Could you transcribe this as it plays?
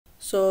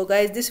So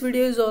guys, this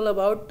video is all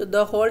about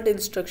the halt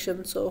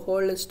instruction. So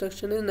halt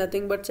instruction is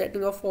nothing but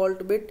setting of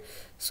halt bit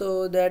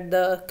so that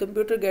the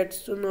computer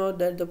gets to know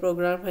that the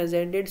program has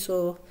ended,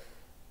 so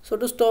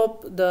to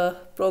stop the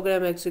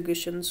program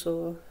execution.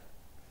 So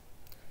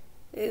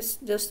it's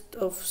just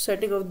of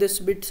setting of this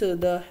bit, so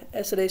the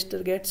S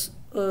register gets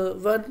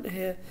 1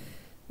 here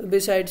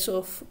besides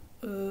of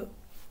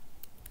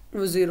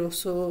 0,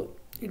 so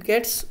it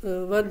gets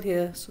 1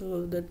 here,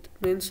 so that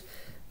means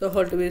the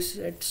halt bit is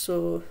set.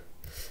 So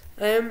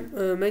I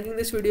am making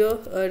this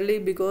video early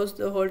because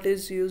the halt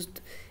is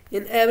used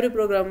in every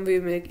program we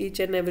make, each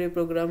and every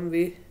program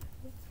we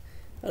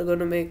are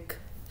gonna make.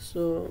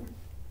 So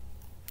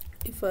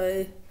if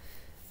I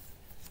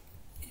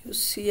use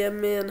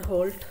CMA and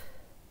halt,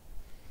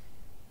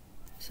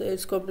 so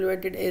it's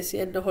complemented AC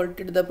and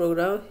halted the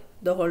program,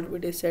 the halt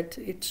bit is set,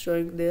 it's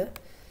showing there.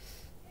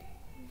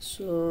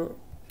 So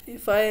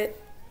if I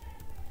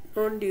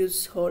don't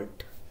use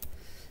halt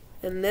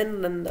and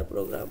then run the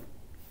program,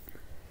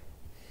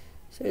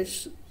 so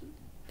it's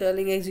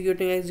telling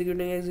executing,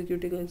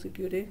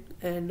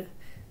 and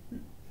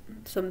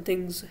some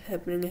things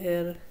happening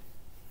here,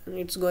 and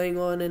it's going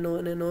on and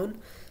on and on.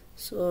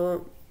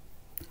 So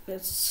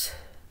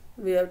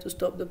we have to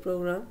stop the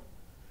program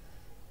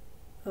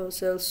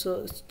ourselves.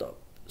 So stop.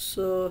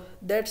 So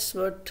that's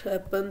what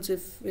happens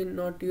if we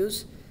not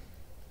use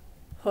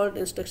halt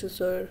instruction.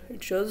 So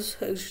it shows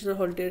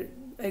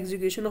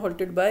execution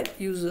halted by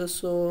user.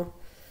 So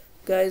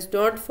guys,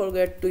 don't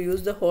forget to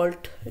use the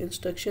halt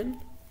instruction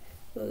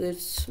because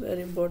it's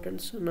very important.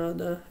 So now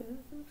the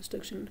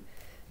instruction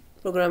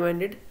program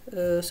ended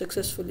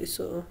successfully.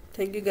 So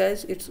thank you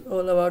guys, it's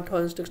all about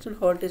halt instruction.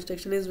 Halt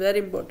instruction is very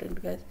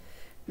important, guys,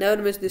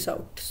 never miss this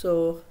out.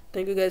 So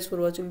thank you guys for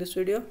watching this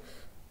video.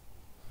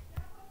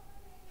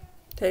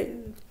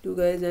 Thank you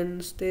guys,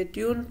 and stay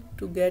tuned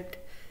to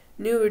get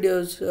new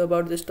videos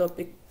about this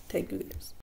topic. Thank you guys.